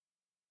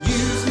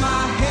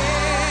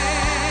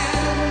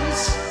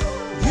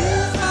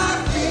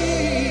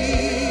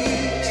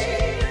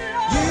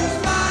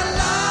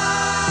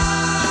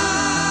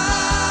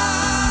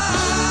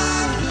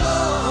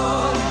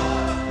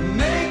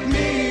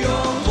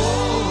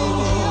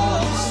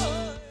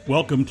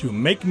Welcome to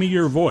Make Me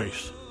Your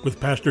Voice with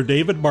Pastor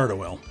David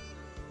Bardowell.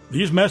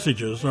 These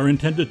messages are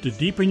intended to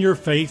deepen your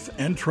faith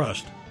and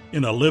trust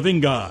in a living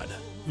God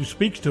who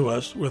speaks to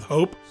us with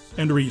hope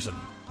and reason.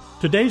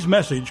 Today's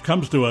message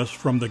comes to us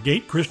from the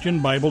Gate Christian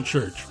Bible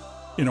Church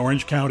in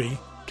Orange County,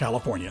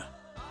 California.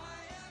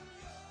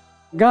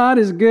 God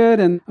is good,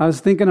 and I was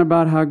thinking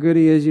about how good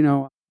He is. You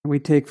know, we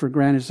take for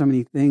granted so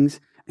many things,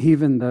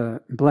 even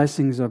the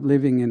blessings of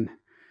living in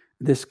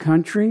this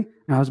country.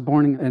 I was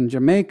born in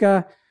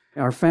Jamaica.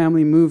 Our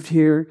family moved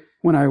here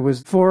when I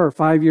was 4 or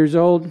 5 years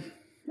old,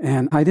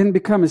 and I didn't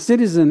become a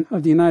citizen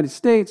of the United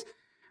States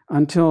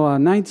until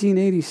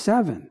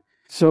 1987.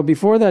 So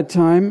before that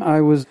time, I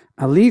was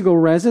a legal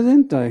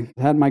resident. I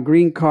had my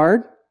green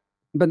card,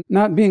 but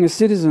not being a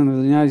citizen of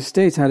the United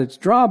States had its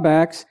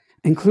drawbacks,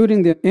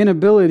 including the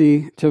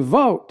inability to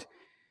vote.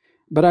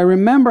 But I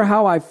remember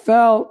how I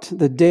felt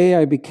the day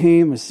I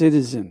became a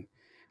citizen.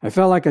 I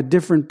felt like a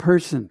different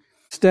person.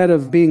 Instead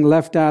of being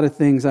left out of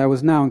things, I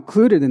was now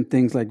included in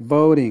things like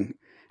voting.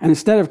 And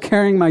instead of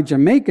carrying my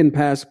Jamaican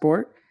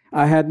passport,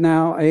 I had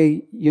now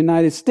a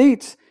United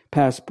States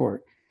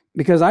passport.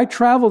 Because I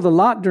traveled a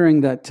lot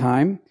during that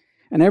time,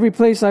 and every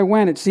place I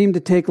went, it seemed to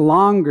take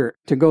longer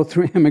to go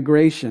through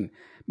immigration.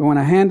 But when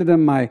I handed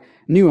them my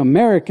new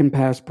American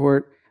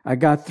passport, I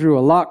got through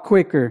a lot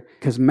quicker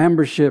because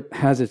membership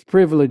has its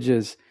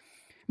privileges.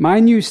 My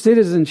new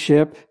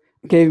citizenship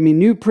gave me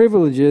new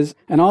privileges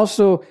and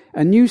also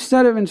a new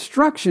set of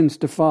instructions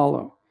to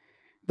follow.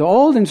 The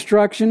old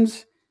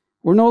instructions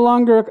were no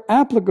longer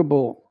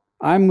applicable.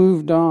 I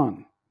moved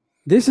on.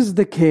 This is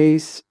the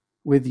case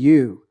with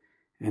you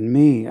and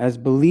me as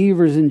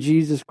believers in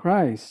Jesus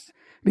Christ.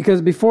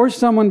 Because before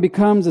someone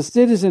becomes a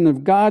citizen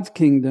of God's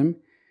kingdom,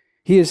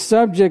 he is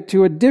subject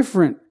to a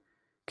different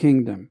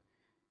kingdom.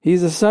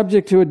 He's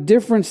subject to a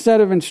different set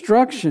of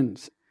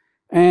instructions.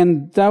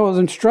 And those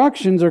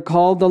instructions are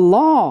called the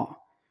law.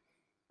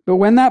 But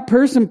when that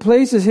person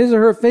places his or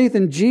her faith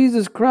in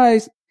Jesus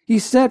Christ,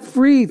 he's set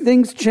free.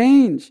 Things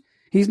change.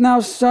 He's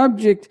now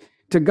subject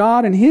to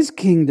God and His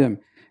kingdom.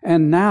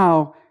 And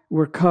now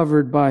we're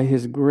covered by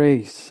His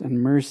grace and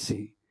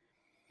mercy.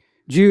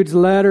 Jude's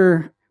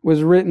letter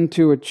was written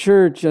to a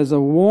church as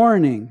a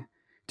warning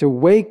to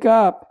wake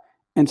up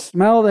and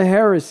smell the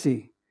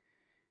heresy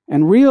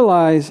and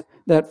realize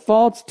that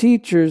false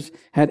teachers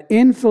had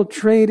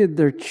infiltrated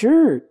their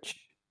church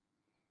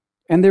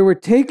and they were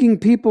taking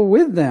people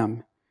with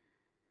them.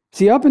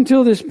 See, up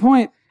until this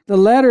point, the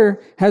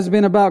letter has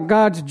been about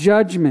God's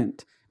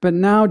judgment. But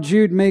now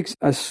Jude makes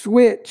a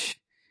switch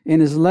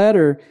in his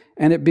letter,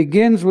 and it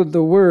begins with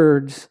the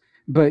words,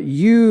 "But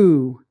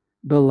you,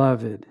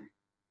 beloved."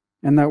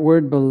 And that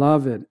word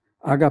beloved,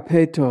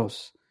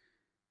 agapetos,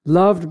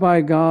 loved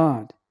by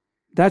God.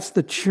 That's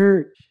the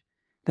church.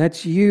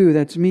 That's you.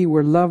 That's me.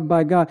 We're loved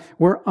by God.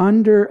 We're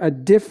under a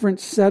different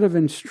set of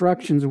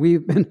instructions.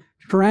 We've been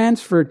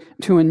transferred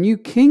to a new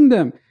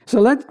kingdom. So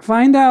let's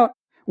find out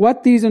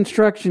what these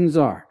instructions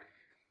are.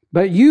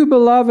 But you,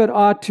 beloved,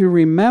 ought to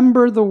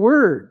remember the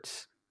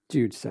words,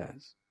 Jude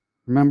says.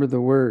 Remember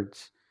the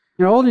words.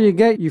 The older you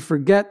get, you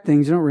forget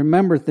things. You don't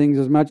remember things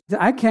as much.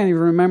 I can't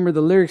even remember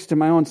the lyrics to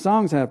my own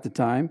songs half the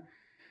time.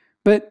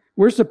 But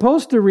we're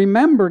supposed to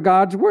remember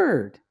God's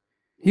word.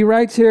 He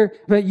writes here,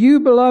 but you,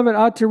 beloved,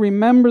 ought to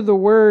remember the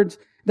words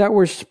that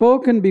were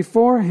spoken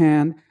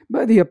beforehand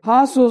by the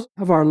apostles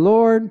of our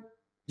Lord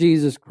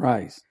Jesus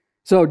Christ.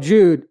 So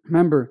Jude,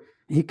 remember,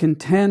 he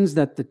contends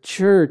that the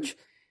church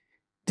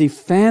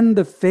defend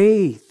the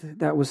faith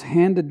that was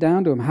handed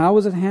down to him. How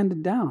was it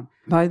handed down?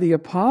 By the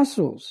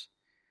apostles.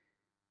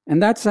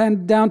 And that's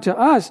handed down to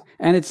us,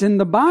 and it's in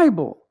the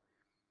Bible.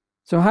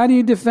 So how do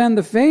you defend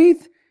the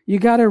faith? You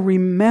got to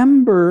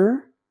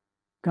remember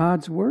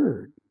God's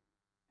word.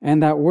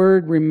 And that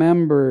word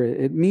remember,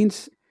 it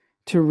means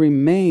to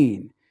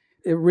remain.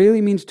 It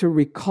really means to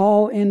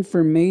recall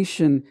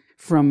information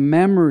from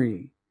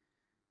memory.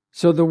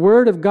 So the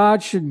Word of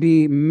God should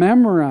be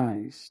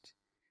memorized.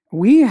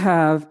 We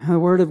have the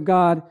Word of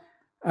God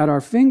at our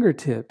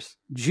fingertips.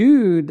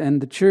 Jude and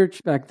the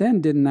church back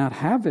then did not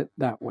have it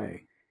that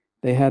way.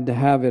 They had to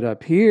have it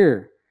up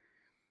here.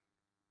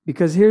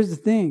 Because here's the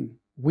thing.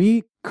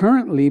 We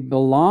currently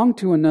belong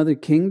to another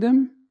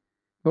kingdom,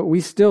 but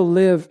we still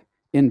live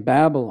in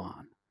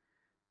Babylon.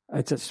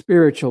 It's a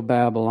spiritual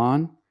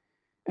Babylon.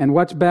 And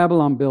what's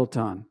Babylon built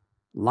on?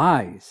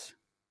 Lies.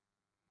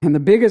 And the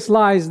biggest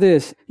lie is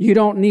this: you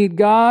don't need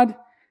God,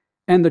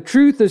 and the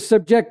truth is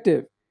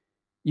subjective.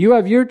 You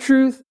have your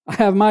truth, I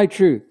have my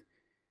truth.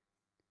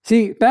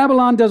 See,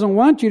 Babylon doesn't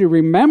want you to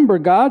remember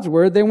God's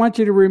word. They want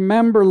you to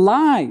remember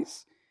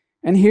lies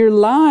and hear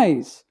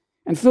lies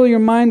and fill your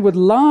mind with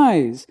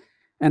lies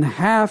and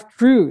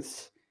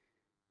half-truths.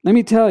 Let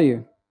me tell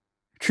you,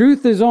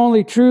 truth is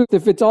only truth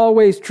if it's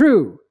always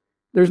true.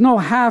 There's no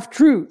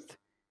half-truth.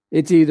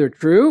 It's either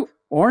true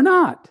or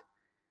not.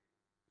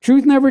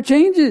 Truth never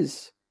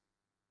changes.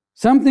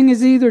 Something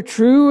is either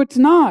true or it's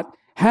not.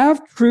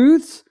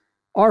 Half-truths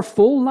are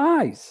full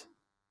lies.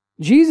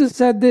 Jesus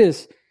said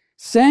this,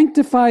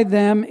 sanctify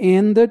them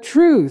in the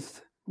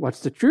truth. What's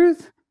the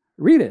truth?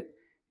 Read it.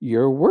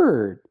 Your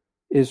word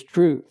is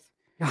truth.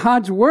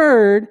 God's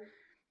word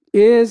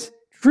is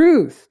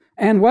truth.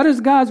 And what does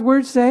God's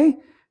word say?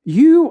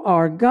 You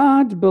are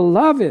God's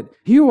beloved.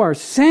 You are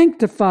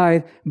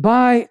sanctified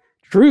by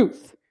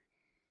truth.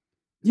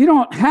 You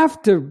don't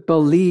have to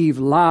believe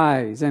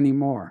lies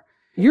anymore.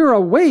 You're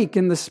awake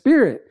in the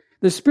Spirit.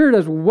 The Spirit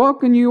has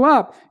woken you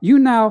up. You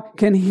now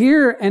can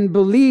hear and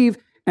believe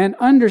and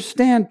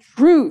understand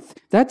truth.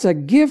 That's a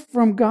gift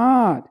from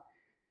God.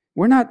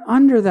 We're not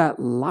under that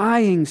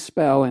lying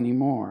spell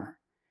anymore.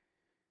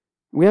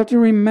 We have to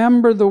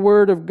remember the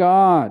Word of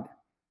God.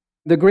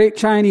 The great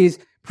Chinese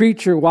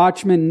preacher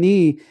Watchman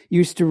Nee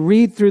used to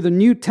read through the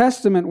New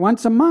Testament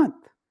once a month.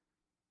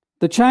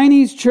 The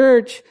Chinese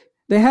church,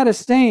 they had a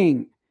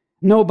saying,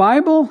 no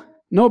Bible,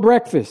 no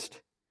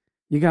breakfast.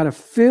 You got to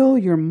fill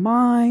your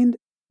mind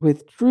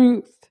with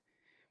truth.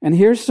 And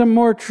here's some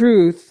more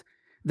truth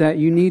that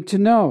you need to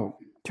know.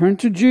 Turn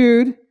to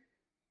Jude,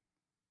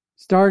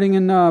 starting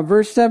in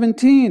verse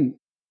 17.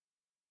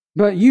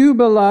 But you,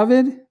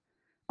 beloved,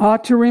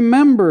 ought to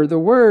remember the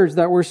words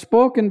that were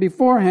spoken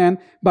beforehand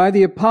by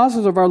the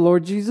apostles of our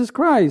Lord Jesus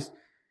Christ.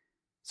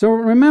 So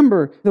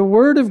remember, the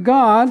Word of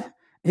God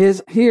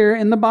is here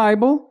in the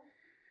Bible,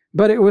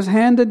 but it was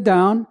handed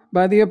down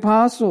by the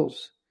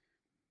apostles.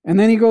 And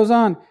then he goes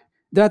on,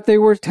 that they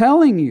were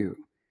telling you,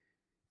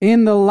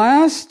 in the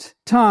last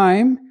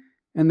time,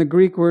 and the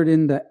Greek word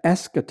in the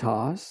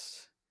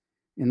eschatos,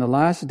 in the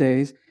last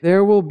days,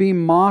 there will be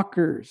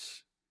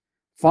mockers,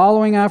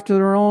 following after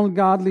their own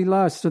godly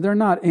lusts. So they're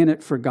not in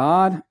it for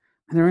God,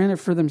 they're in it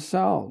for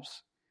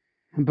themselves.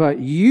 But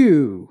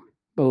you,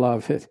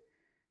 beloved,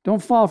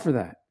 don't fall for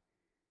that.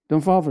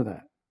 Don't fall for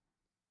that.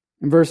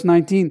 In verse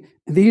 19,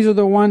 these are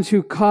the ones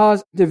who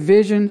cause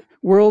division,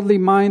 worldly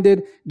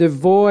minded,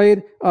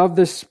 devoid of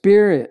the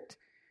Spirit.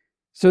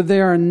 So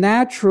they are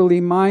naturally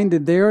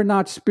minded. They are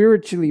not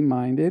spiritually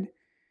minded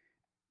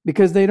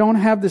because they don't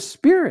have the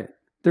Spirit.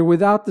 They're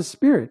without the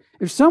Spirit.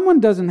 If someone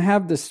doesn't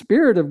have the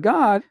Spirit of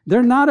God,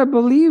 they're not a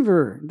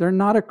believer. They're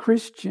not a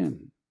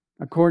Christian,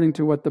 according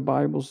to what the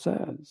Bible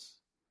says.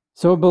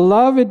 So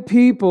beloved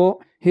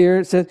people, here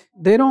it says,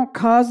 they don't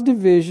cause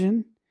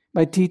division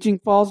by teaching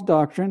false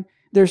doctrine.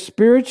 They're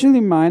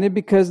spiritually minded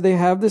because they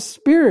have the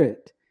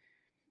Spirit.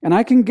 And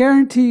I can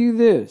guarantee you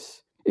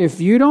this,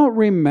 if you don't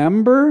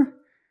remember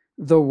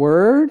the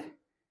Word,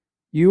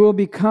 you will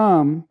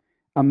become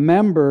a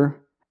member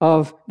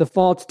of the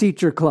false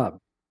teacher club.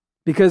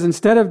 Because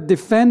instead of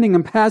defending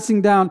and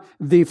passing down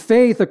the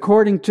faith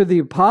according to the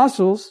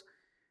apostles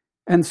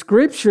and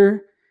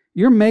Scripture,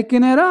 you're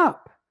making it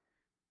up.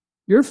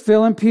 You're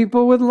filling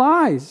people with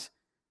lies,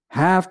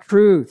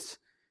 half-truths.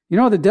 You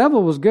know, the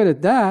devil was good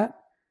at that.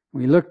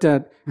 We looked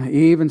at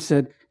Eve and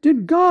said,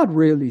 did God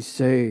really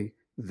say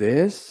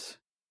this?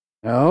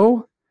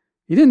 No,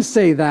 he didn't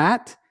say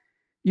that.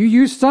 You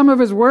used some of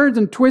his words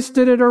and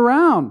twisted it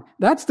around.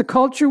 That's the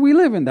culture we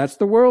live in. That's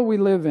the world we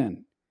live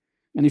in.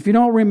 And if you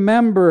don't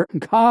remember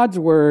God's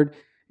word,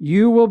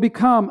 you will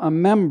become a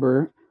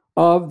member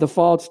of the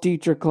false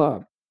teacher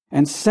club.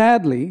 And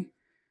sadly,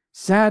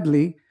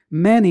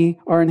 many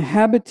are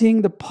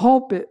inhabiting the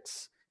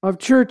pulpits of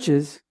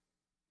churches,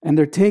 and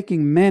they're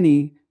taking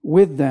many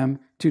with them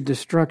to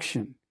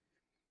destruction.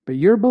 But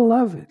you're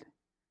beloved.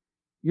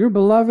 You're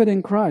beloved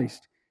in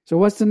Christ. So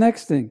what's the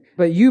next thing?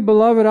 But you,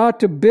 beloved, ought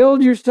to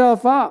build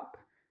yourself up.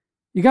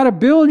 You got to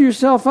build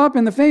yourself up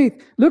in the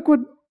faith. Look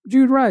what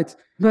Jude writes.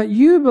 But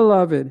you,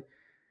 beloved,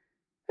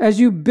 as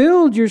you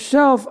build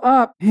yourself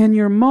up in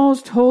your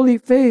most holy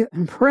faith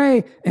and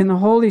pray in the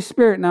Holy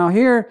Spirit. Now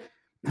here,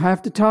 I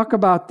have to talk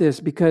about this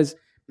because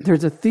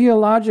there's a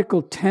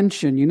theological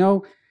tension, you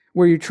know,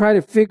 where you try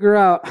to figure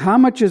out how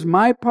much is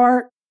my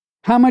part,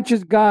 how much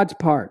is God's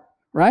part,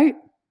 right?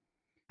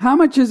 How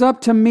much is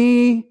up to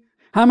me?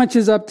 How much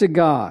is up to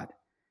God?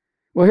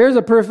 Well, here's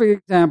a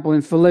perfect example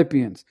in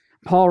Philippians.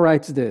 Paul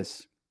writes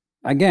this.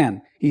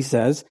 Again, he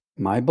says,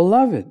 my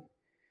beloved,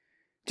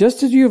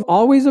 just as you have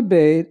always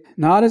obeyed,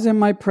 not as in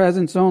my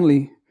presence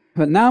only,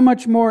 but now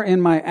much more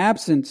in my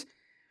absence,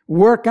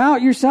 work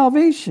out your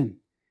salvation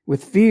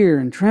with fear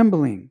and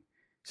trembling.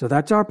 So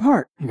that's our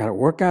part. You got to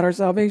work out our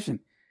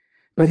salvation.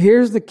 But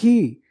here's the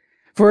key.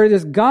 For it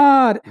is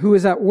God who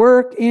is at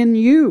work in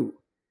you,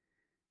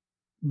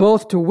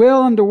 both to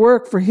will and to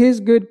work for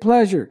his good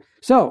pleasure.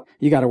 So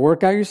you got to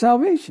work out your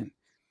salvation,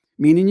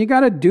 meaning you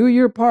got to do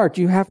your part.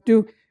 You have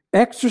to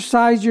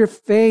exercise your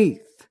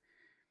faith.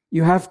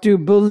 You have to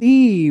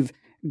believe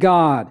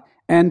God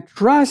and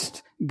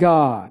trust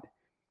God.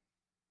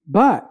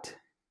 But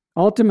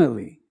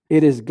ultimately,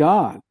 it is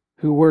God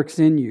who works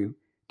in you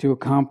to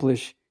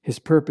accomplish his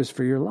purpose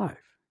for your life.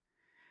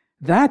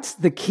 That's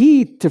the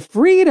key to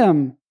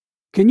freedom.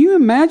 Can you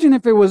imagine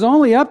if it was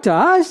only up to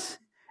us?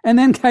 And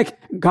then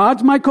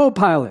God's my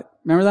co-pilot.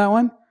 Remember that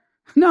one?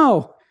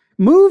 No.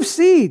 Move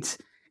seats.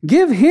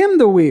 Give him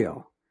the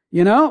wheel.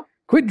 You know,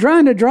 quit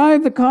trying to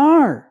drive the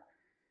car.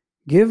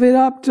 Give it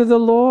up to the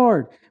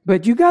Lord.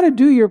 But you got to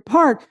do your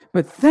part.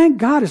 But thank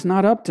God it's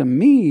not up to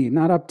me,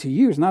 not up to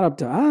you. It's not up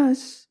to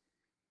us.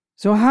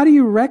 So how do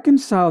you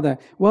reconcile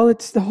that? Well,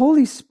 it's the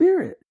Holy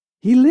Spirit.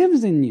 He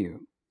lives in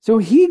you. So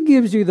He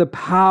gives you the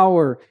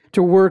power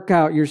to work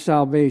out your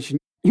salvation.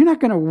 You're not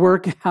going to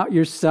work out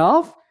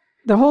yourself.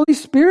 The Holy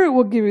Spirit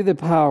will give you the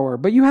power,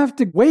 but you have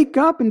to wake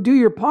up and do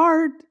your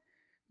part.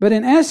 But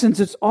in essence,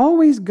 it's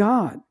always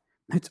God.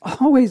 It's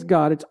always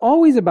God. It's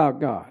always about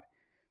God.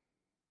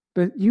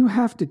 But you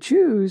have to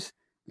choose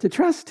to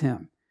trust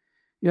Him.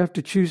 You have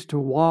to choose to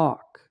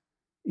walk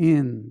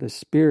in the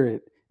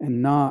Spirit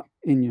and not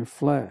in your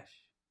flesh.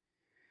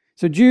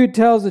 So Jude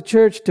tells the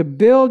church to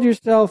build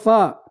yourself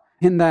up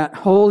in that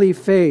holy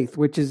faith,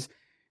 which is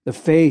the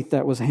faith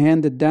that was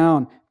handed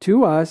down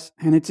to us,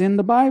 and it's in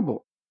the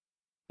Bible.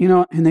 You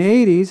know, in the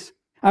 80s,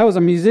 I was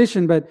a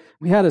musician, but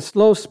we had a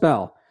slow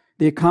spell.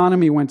 The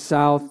economy went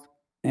south,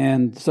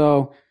 and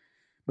so,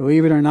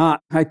 believe it or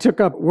not, I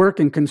took up work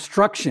in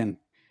construction.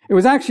 It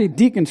was actually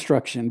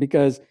deconstruction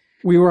because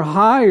we were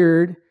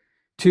hired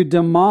to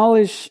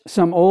demolish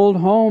some old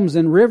homes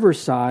in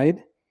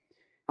Riverside.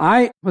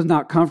 I was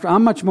not comfortable.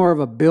 I'm much more of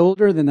a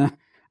builder than a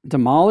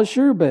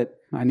demolisher, but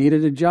I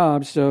needed a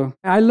job. So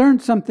I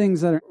learned some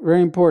things that are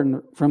very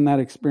important from that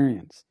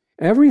experience.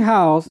 Every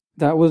house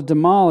that was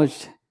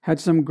demolished had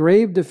some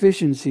grave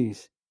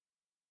deficiencies.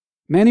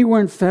 Many were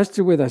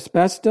infested with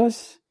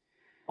asbestos.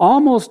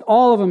 Almost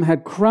all of them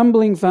had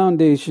crumbling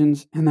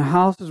foundations, and the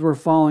houses were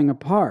falling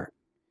apart.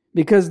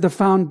 Because the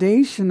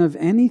foundation of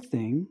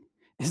anything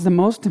is the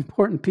most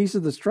important piece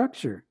of the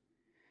structure.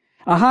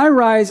 A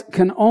high-rise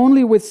can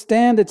only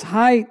withstand its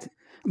height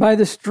by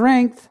the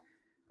strength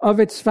of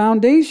its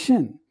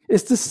foundation.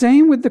 It's the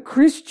same with the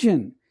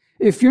Christian.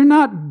 If you're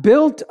not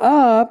built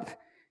up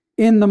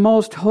in the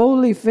most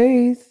holy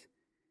faith,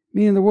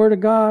 meaning the Word of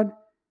God,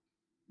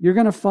 you're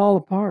going to fall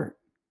apart.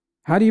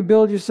 How do you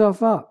build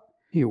yourself up?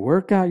 You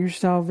work out your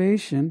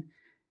salvation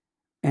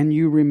and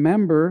you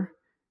remember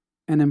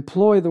and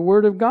employ the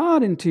Word of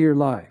God into your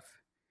life.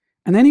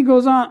 And then he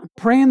goes on,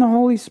 pray in the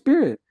Holy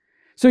Spirit.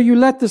 So you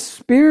let the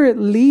Spirit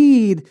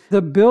lead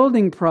the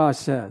building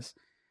process.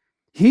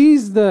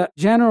 He's the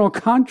general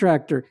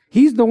contractor.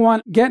 He's the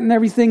one getting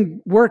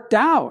everything worked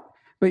out.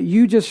 But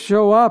you just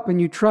show up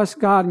and you trust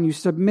God and you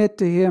submit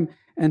to Him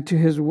and to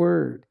His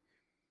Word.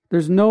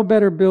 There's no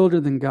better builder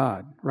than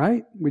God,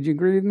 right? Would you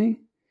agree with me?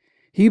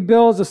 He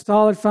builds a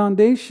solid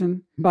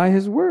foundation by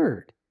His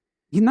Word.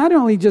 He not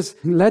only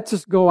just lets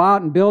us go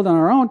out and build on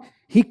our own,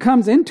 He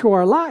comes into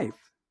our life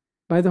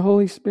by the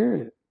Holy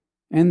Spirit.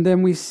 And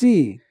then we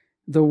see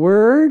the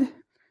Word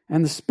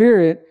and the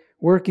Spirit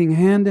working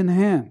hand in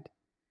hand.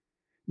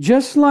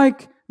 Just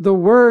like the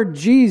Word,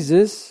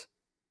 Jesus,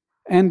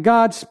 and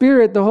God's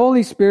Spirit, the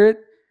Holy Spirit,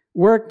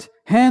 worked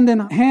hand in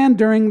hand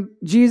during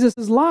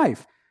Jesus'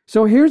 life.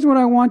 So here's what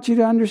I want you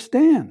to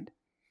understand.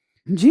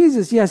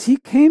 Jesus, yes, He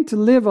came to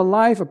live a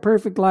life, a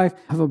perfect life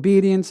of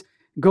obedience,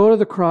 go to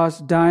the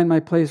cross, die in my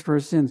place for our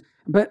sins.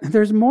 But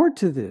there's more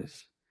to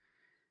this.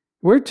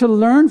 We're to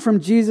learn from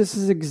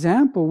Jesus'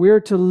 example. We're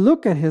to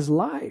look at His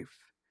life.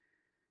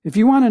 If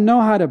you want to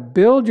know how to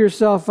build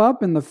yourself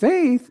up in the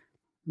faith,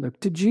 look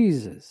to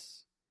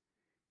Jesus.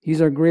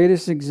 He's our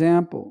greatest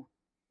example.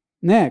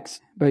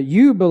 Next, but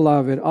you,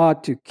 beloved,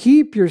 ought to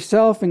keep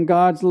yourself in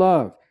God's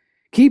love.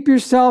 Keep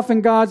yourself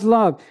in God's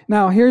love.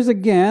 Now, here's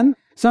again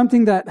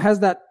something that has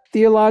that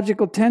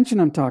theological tension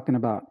I'm talking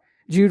about.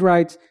 Jude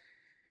writes,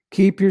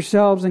 keep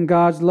yourselves in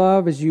God's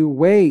love as you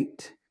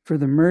wait for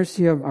the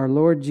mercy of our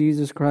Lord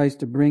Jesus Christ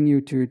to bring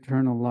you to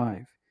eternal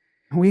life.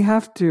 We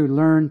have to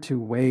learn to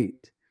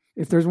wait.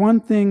 If there's one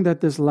thing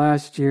that this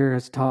last year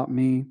has taught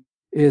me,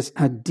 is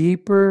a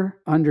deeper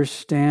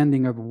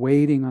understanding of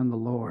waiting on the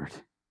Lord,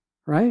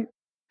 right?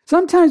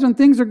 Sometimes when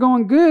things are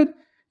going good,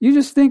 you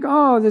just think,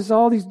 oh, there's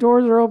all these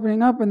doors are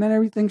opening up and then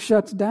everything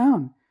shuts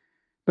down.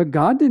 But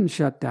God didn't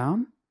shut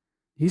down.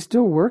 He's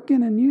still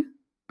working in you.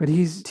 But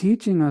He's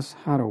teaching us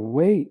how to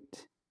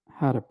wait,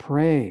 how to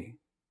pray.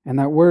 And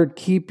that word,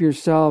 keep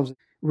yourselves,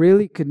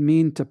 really could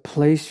mean to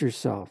place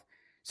yourself.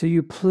 So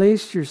you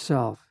place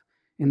yourself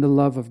in the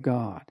love of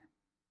God.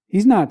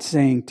 He's not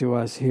saying to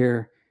us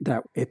here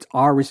that it's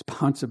our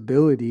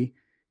responsibility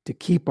to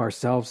keep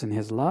ourselves in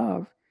His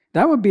love.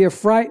 That would be a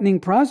frightening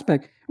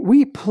prospect.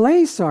 We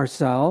place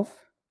ourselves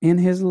in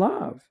His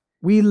love.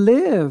 We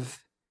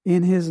live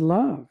in His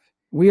love.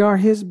 We are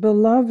His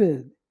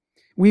beloved.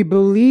 We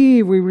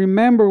believe, we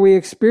remember, we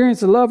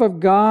experience the love of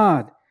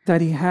God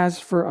that He has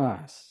for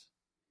us.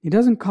 He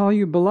doesn't call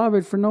you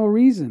beloved for no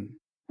reason.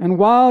 And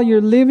while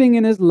you're living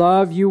in His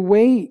love, you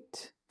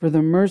wait for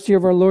the mercy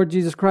of our Lord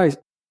Jesus Christ.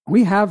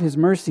 We have His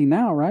mercy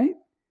now, right?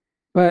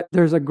 But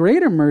there's a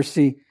greater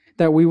mercy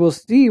that we will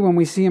see when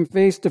we see Him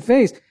face to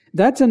face.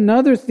 That's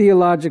another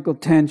theological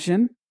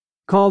tension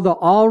called the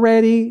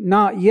already,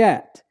 not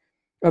yet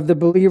of the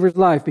believer's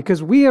life,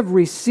 because we have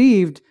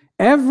received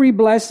every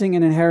blessing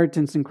and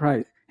inheritance in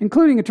Christ,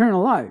 including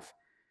eternal life.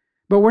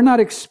 But we're not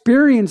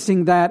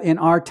experiencing that in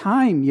our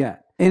time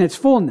yet, in its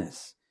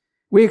fullness.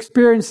 We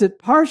experience it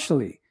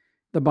partially,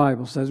 the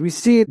Bible says. We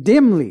see it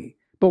dimly.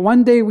 But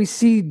one day we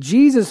see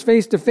Jesus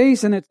face to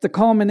face, and it's the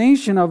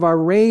culmination of our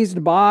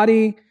raised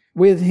body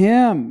with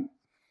Him.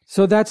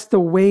 So that's the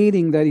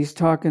waiting that He's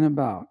talking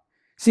about.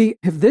 See,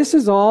 if this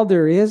is all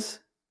there is,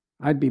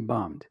 I'd be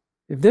bummed.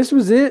 If this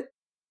was it,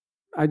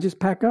 I'd just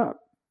pack up.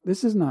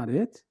 This is not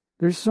it.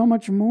 There's so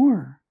much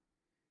more.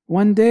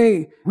 One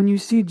day, when you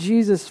see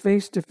Jesus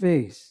face to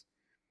face,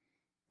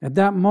 at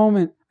that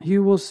moment,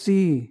 you will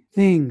see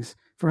things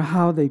for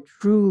how they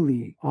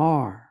truly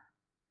are.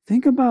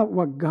 Think about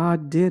what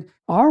God did.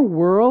 Our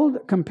world,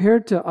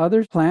 compared to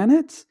other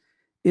planets,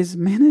 is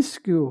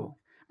minuscule.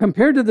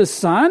 Compared to the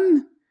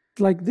sun,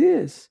 it's like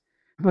this.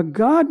 But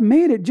God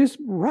made it just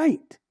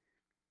right.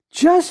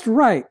 Just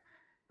right.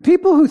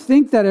 People who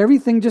think that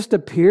everything just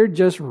appeared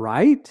just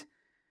right,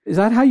 is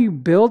that how you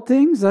build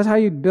things? Is that how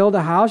you build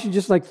a house? You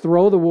just like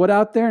throw the wood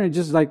out there and it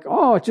just like,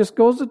 oh, it just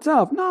goes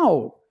itself.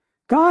 No,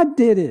 God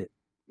did it.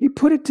 He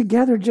put it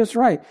together just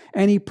right.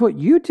 And He put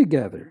you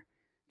together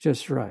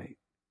just right.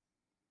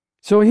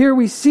 So here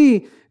we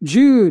see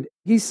Jude,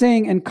 he's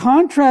saying, in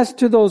contrast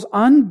to those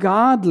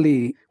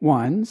ungodly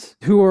ones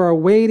who are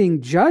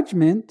awaiting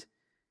judgment,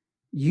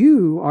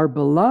 you are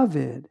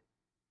beloved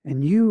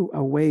and you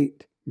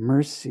await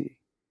mercy.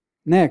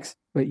 Next,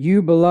 but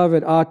you,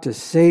 beloved, ought to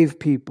save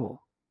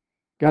people.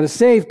 Got to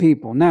save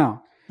people.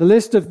 Now, the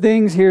list of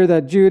things here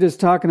that Jude is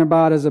talking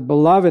about as a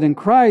beloved in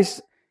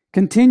Christ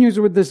continues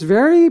with this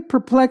very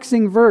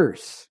perplexing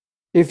verse.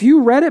 If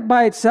you read it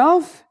by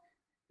itself,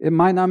 it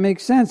might not make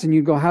sense, and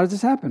you'd go, how does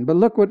this happen? But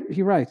look what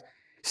he writes.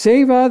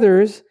 Save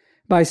others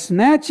by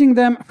snatching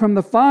them from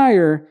the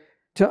fire.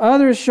 To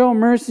others show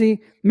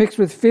mercy mixed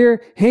with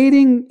fear,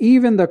 hating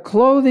even the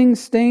clothing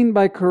stained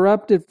by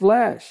corrupted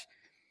flesh.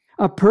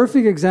 A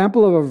perfect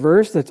example of a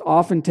verse that's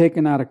often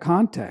taken out of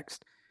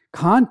context.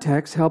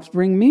 Context helps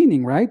bring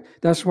meaning, right?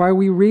 That's why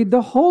we read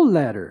the whole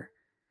letter.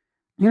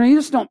 You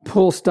just don't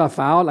pull stuff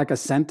out like a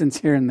sentence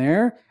here and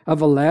there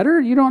of a letter.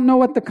 You don't know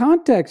what the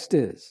context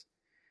is.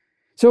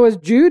 So is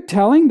Jude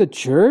telling the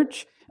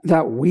church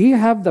that we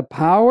have the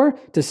power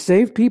to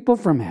save people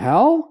from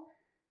hell?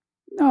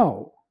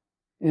 No.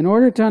 In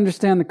order to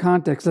understand the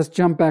context, let's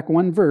jump back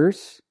one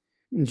verse.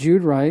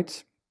 Jude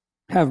writes,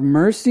 have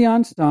mercy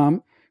on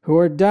some who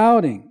are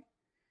doubting.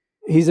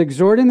 He's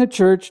exhorting the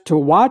church to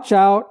watch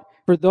out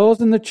for those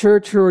in the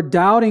church who are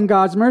doubting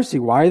God's mercy.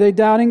 Why are they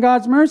doubting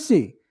God's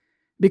mercy?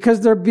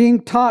 Because they're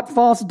being taught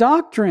false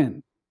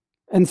doctrine.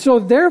 And so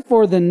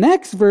therefore, the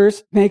next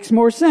verse makes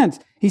more sense.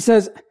 He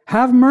says,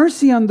 have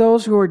mercy on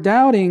those who are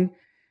doubting.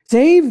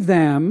 Save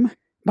them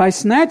by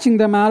snatching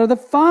them out of the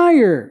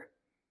fire.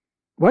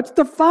 What's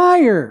the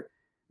fire?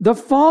 The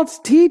false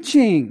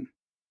teaching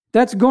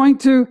that's going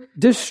to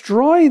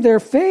destroy their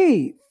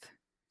faith.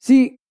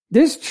 See,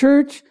 this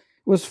church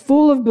was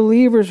full of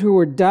believers who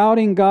were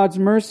doubting God's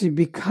mercy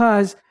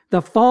because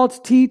the false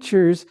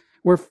teachers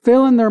were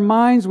filling their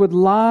minds with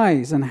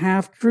lies and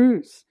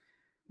half-truths.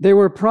 They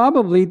were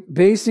probably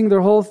basing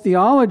their whole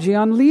theology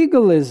on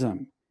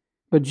legalism.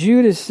 But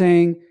Jude is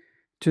saying,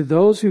 to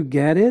those who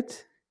get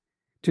it,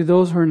 to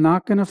those who are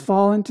not going to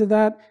fall into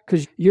that,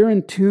 because you're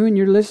in tune,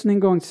 you're listening,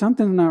 going,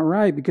 something's not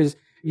right, because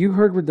you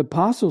heard what the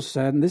apostles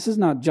said, and this is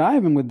not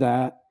jiving with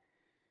that.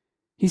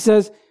 He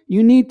says,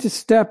 you need to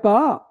step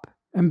up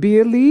and be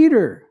a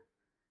leader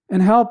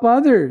and help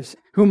others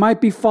who might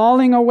be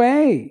falling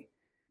away.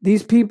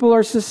 These people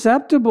are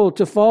susceptible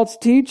to false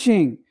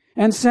teaching.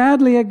 And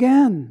sadly,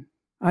 again,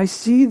 I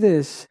see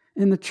this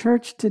in the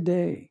church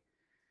today,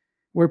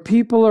 where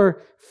people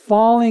are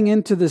falling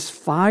into this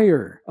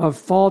fire of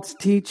false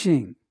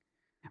teaching.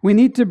 We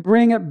need to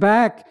bring it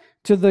back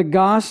to the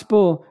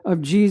gospel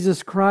of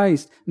Jesus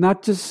Christ,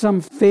 not just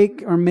some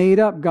fake or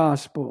made-up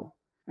gospel.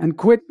 And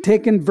quit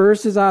taking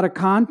verses out of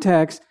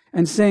context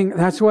and saying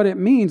that's what it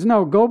means.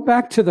 No, go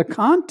back to the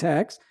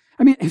context.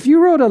 I mean, if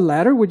you wrote a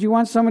letter, would you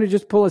want somebody to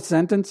just pull a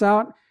sentence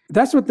out?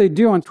 That's what they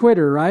do on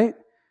Twitter, right?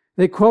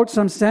 They quote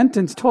some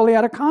sentence totally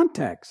out of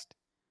context.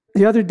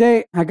 The other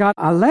day, I got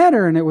a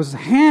letter and it was a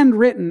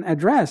handwritten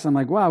address. I'm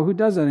like, wow, who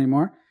does that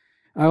anymore?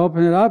 I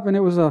opened it up and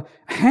it was a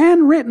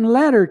handwritten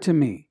letter to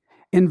me,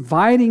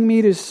 inviting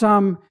me to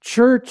some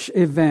church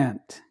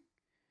event.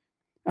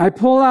 I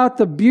pull out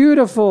the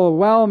beautiful,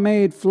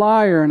 well-made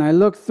flyer and I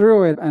look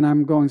through it and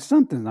I'm going,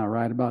 something's not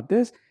right about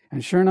this.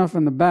 And sure enough,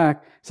 in the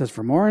back, it says,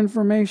 for more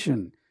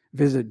information,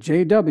 visit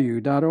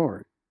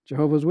jw.org,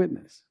 Jehovah's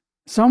Witness.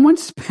 Someone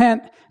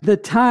spent the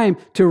time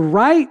to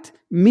write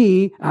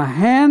me a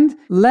hand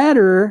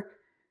letter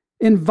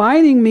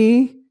inviting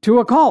me to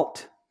a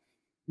cult.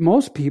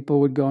 Most people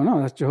would go,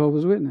 no, that's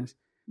Jehovah's Witness.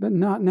 But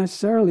not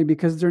necessarily,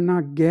 because they're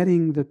not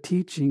getting the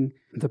teaching,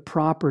 the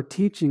proper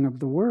teaching of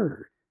the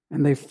Word.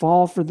 And they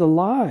fall for the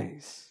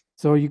lies.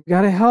 So you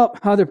got to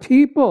help other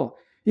people.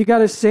 You got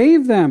to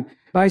save them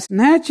by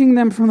snatching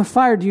them from the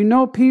fire. Do you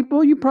know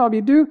people, you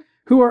probably do,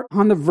 who are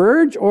on the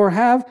verge or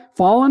have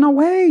fallen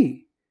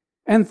away?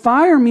 And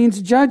fire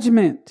means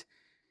judgment.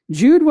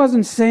 Jude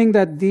wasn't saying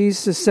that these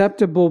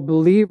susceptible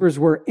believers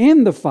were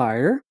in the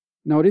fire.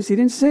 Notice he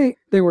didn't say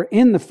they were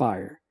in the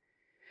fire.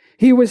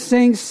 He was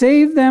saying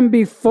save them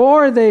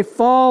before they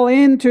fall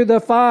into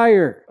the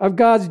fire of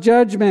God's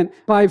judgment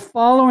by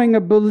following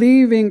and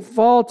believing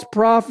false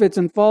prophets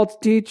and false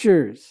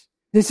teachers.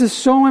 This is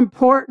so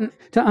important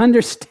to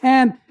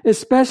understand,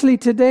 especially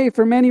today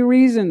for many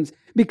reasons,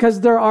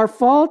 because there are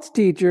false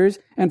teachers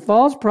and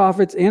false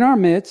prophets in our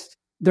midst.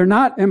 They're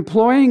not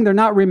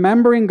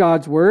remembering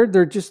God's word.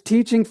 They're just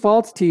teaching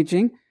false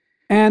teaching.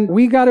 And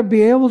we got to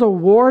be able to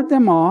ward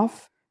them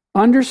off,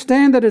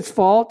 understand that it's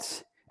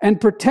false, and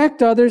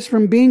protect others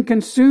from being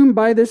consumed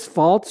by this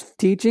false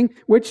teaching,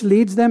 which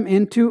leads them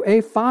into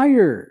a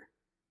fire.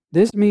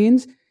 This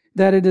means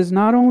that it is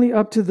not only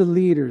up to the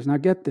leaders. Now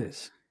get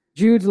this.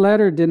 Jude's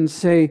letter didn't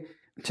say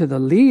to the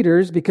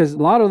leaders, because a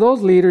lot of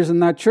those leaders in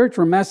that church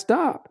were messed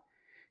up.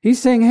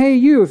 He's saying, hey,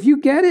 you, if you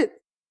get it,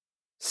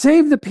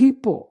 save the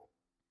people.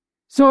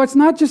 So it's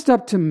not just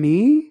up to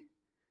me.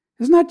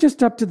 It's not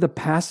just up to the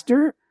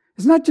pastor.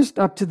 It's not just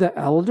up to the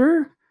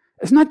elder.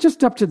 It's not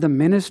just up to the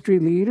ministry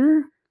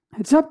leader.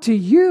 It's up to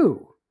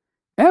you.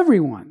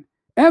 Everyone,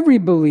 every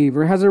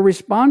believer has a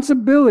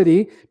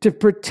responsibility to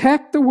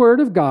protect the word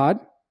of God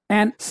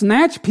and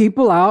snatch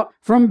people out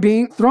from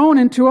being thrown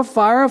into a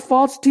fire of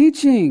false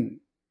teaching.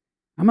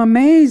 I'm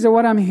amazed at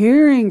what I'm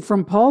hearing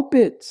from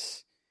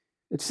pulpits.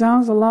 It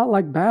sounds a lot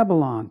like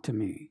Babylon to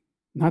me,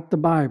 not the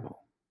Bible.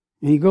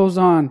 And he goes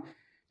on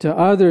to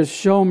others,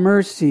 show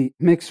mercy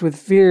mixed with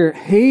fear,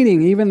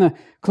 hating even the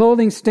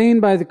clothing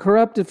stained by the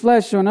corrupted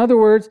flesh. So in other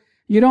words,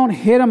 you don't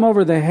hit them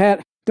over the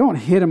head. Don't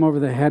hit them over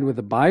the head with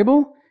the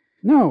Bible.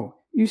 No,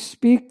 you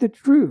speak the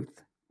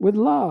truth with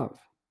love.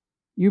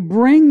 You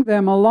bring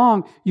them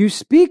along. You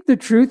speak the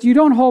truth. You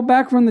don't hold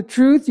back from the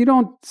truth. You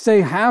don't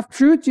say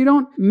half-truths. You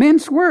don't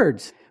mince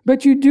words.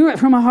 But you do it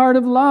from a heart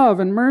of love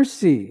and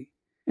mercy.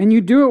 And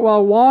you do it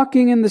while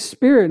walking in the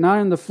Spirit,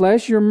 not in the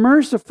flesh. You're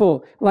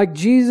merciful, like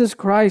Jesus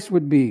Christ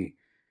would be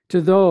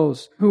to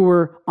those who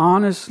were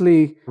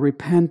honestly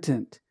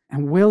repentant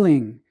and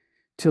willing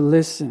to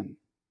listen.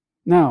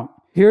 Now,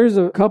 here's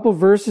a couple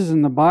verses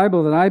in the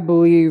Bible that I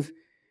believe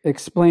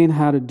explain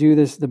how to do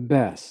this the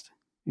best.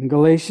 In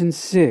Galatians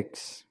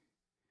 6,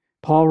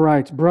 Paul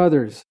writes,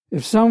 brothers,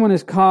 if someone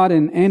is caught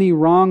in any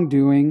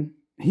wrongdoing,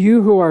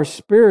 you who are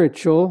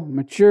spiritual,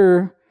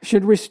 mature,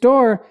 should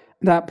restore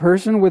that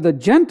person with a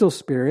gentle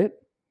spirit,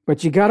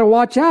 but you got to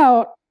watch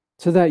out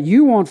so that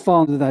you won't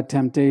fall into that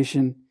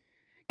temptation.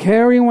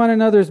 Carry one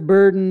another's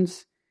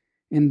burdens.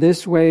 In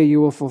this way,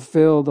 you will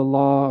fulfill the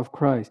law of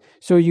Christ.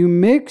 So you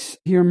mix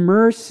your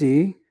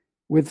mercy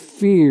with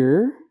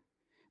fear,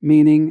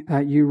 meaning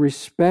that you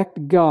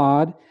respect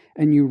God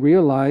and you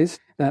realize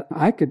that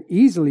I could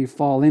easily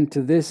fall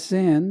into this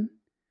sin.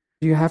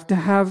 You have to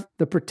have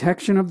the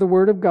protection of the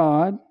Word of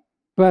God.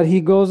 But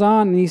he goes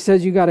on and he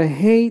says you got to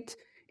hate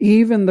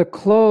even the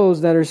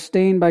clothes that are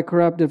stained by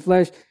corrupted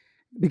flesh.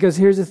 Because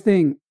here's the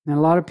thing, and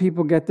a lot of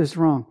people get this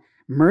wrong.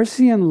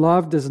 Mercy and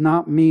love does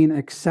not mean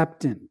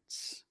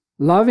acceptance.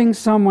 Loving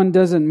someone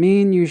doesn't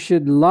mean you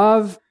should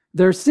love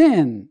their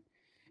sin.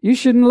 You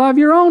shouldn't love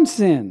your own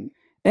sin.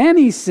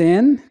 Any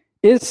sin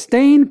is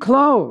stained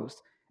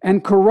clothes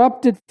and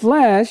corrupted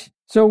flesh,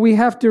 so we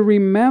have to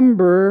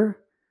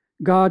remember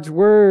God's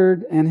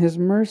word and his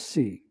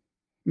mercy.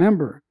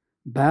 Remember,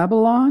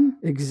 Babylon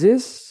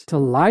exists to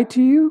lie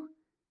to you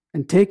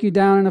and take you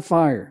down in a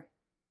fire.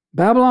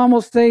 Babylon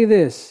will say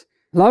this,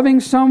 loving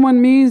someone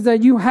means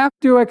that you have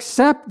to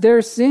accept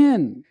their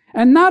sin.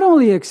 And not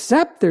only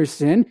accept their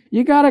sin,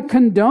 you got to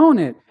condone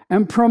it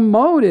and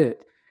promote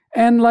it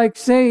and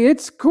say,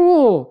 it's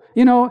cool.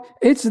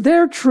 It's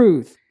their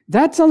truth.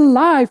 That's a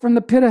lie from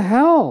the pit of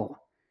hell.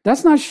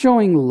 That's not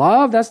showing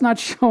love. That's not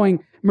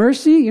showing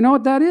mercy. You know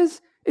what that is?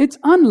 It's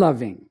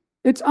unloving.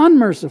 It's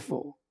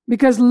unmerciful.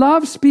 Because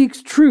love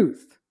speaks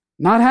truth,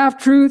 not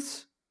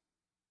half-truths,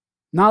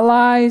 not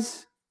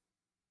lies,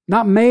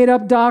 not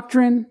made-up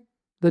doctrine,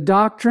 the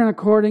doctrine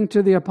according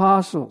to the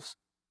apostles,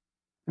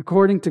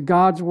 according to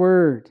God's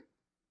word.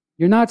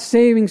 You're not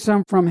saving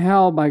some from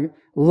hell by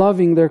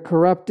loving their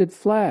corrupted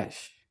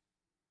flesh.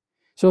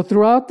 So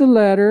throughout the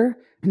letter,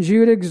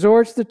 Jude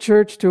exhorts the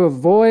church to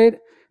avoid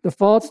the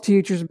false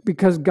teachers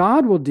because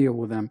God will deal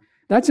with them.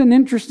 That's an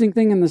interesting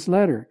thing in this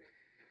letter.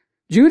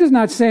 Jude is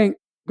not saying,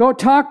 go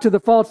talk to the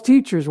false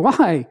teachers.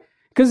 Why?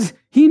 Because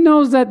he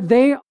knows that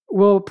they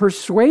will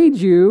persuade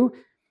you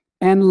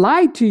and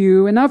lie to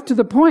you enough to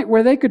the point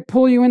where they could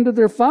pull you into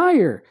their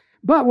fire.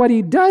 But what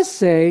he does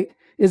say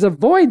is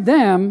avoid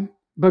them,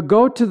 but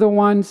go to the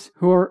ones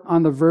who are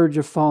on the verge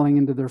of falling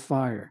into their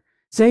fire.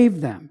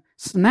 Save them.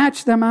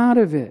 Snatch them out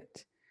of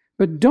it.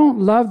 But don't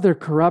love their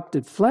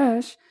corrupted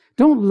flesh.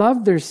 Don't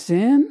love their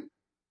sin.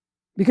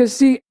 Because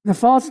see, the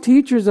false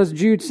teachers, as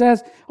Jude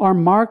says, are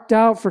marked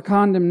out for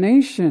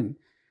condemnation.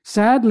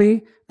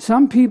 Sadly,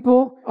 some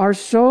people are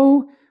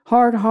so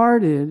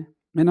hard-hearted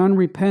and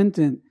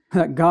unrepentant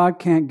that God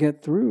can't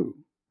get through.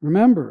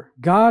 Remember,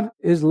 God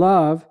is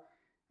love,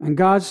 and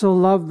God so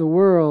loved the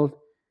world,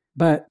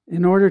 but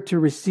in order to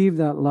receive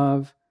that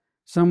love,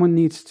 someone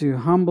needs to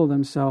humble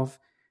themselves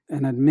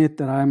and admit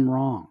that I'm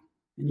wrong,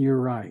 and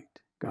you're right,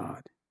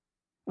 God.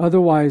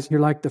 Otherwise, you're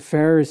like the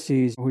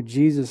Pharisees who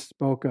Jesus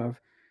spoke of.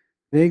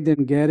 They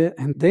didn't get it,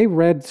 and they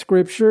read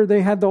Scripture.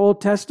 They had the Old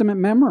Testament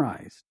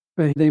memorized,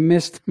 but they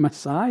missed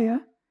Messiah.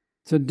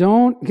 So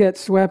don't get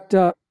swept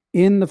up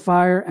in the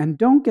fire, and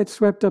don't get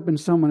swept up in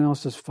someone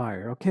else's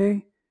fire,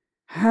 okay?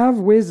 Have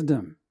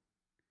wisdom.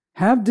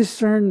 Have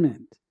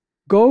discernment.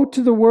 Go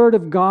to the Word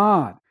of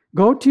God.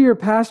 Go to your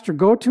pastor.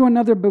 Go to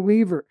another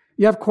believer.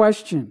 You have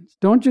questions.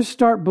 Don't just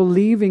start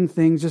believing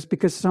things just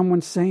because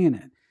someone's saying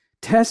it.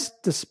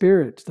 Test the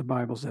spirits, the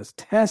Bible says.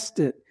 Test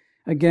it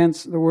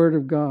against the Word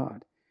of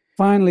God.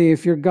 Finally,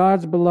 if you're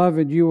God's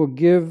beloved, you will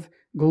give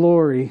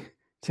glory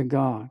to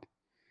God.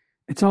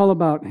 It's all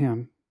about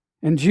Him.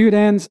 And Jude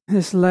ends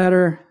this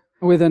letter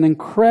with an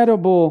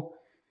incredible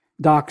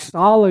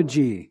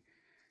doxology,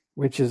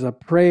 which is a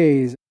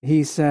praise.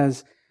 He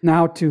says,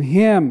 now to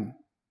Him.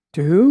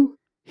 To who?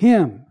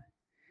 Him,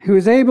 who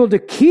is able to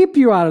keep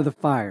you out of the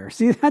fire.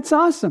 See, that's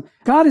awesome.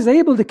 God is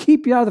able to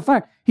keep you out of the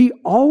fire. He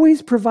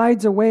always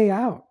provides a way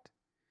out.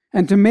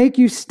 And to make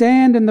you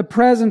stand in the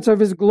presence of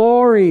His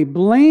glory,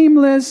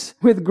 blameless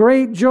with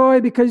great joy,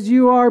 because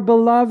you are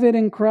beloved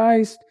in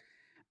Christ.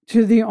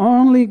 To the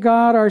only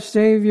God, our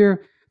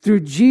Savior,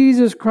 through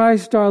Jesus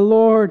Christ our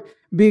Lord,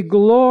 be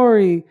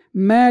glory,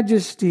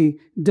 majesty,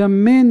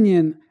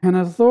 dominion, and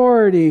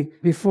authority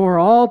before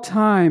all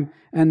time,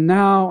 and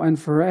now and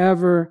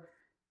forever.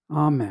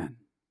 Amen.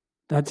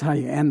 That's how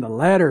you end the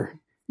letter.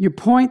 You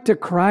point to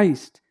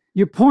Christ.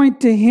 You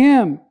point to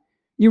Him.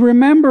 You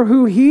remember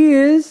who He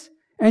is,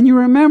 and you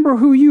remember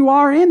who you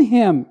are in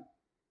Him.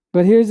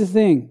 But here's the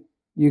thing.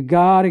 You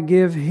got to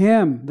give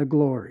Him the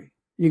glory.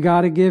 You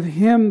got to give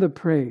Him the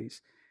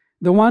praise.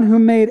 The one who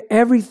made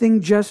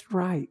everything just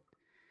right.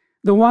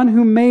 The one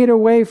who made a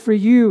way for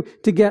you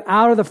to get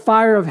out of the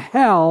fire of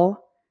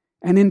hell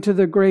and into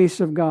the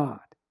grace of God.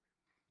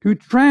 Who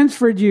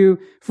transferred you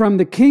from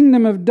the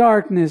kingdom of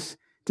darkness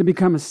to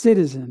become a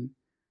citizen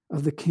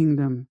of the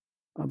kingdom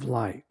of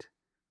light.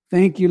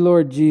 Thank you,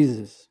 Lord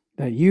Jesus,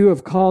 that you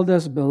have called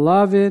us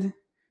beloved,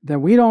 that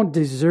we don't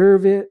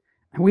deserve it.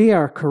 We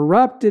are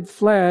corrupted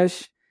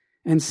flesh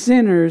and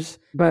sinners,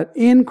 but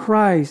in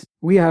Christ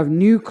we have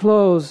new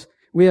clothes,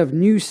 we have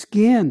new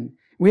skin,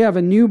 we have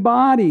a new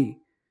body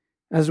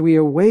as we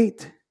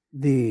await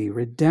the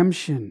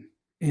redemption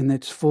in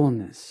its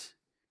fullness.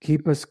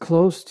 Keep us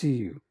close to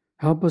you.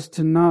 Help us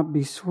to not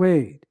be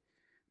swayed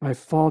by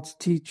false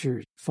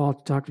teachers,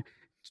 false doctrine.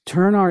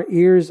 Turn our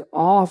ears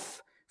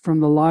off from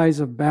the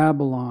lies of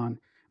Babylon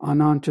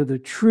and onto the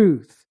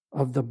truth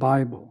of the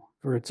Bible.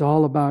 For it's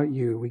all about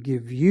you. We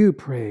give you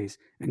praise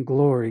and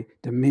glory,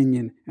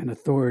 dominion and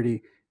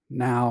authority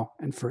now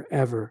and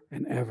forever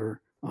and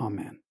ever.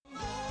 Amen.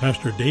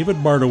 Pastor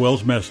David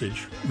Bardowell's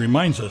message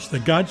reminds us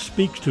that God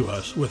speaks to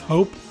us with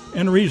hope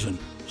and reason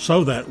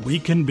so that we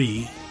can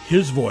be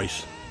His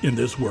voice in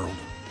this world.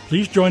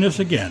 Please join us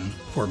again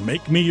for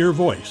Make Me Your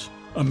Voice,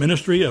 a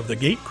ministry of the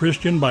Gate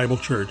Christian Bible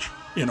Church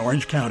in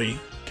Orange County,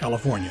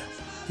 California.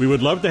 We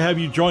would love to have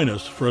you join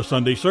us for a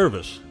Sunday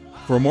service.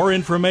 For more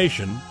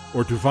information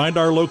or to find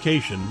our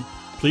location,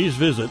 please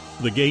visit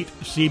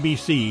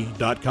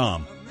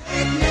thegatecbc.com.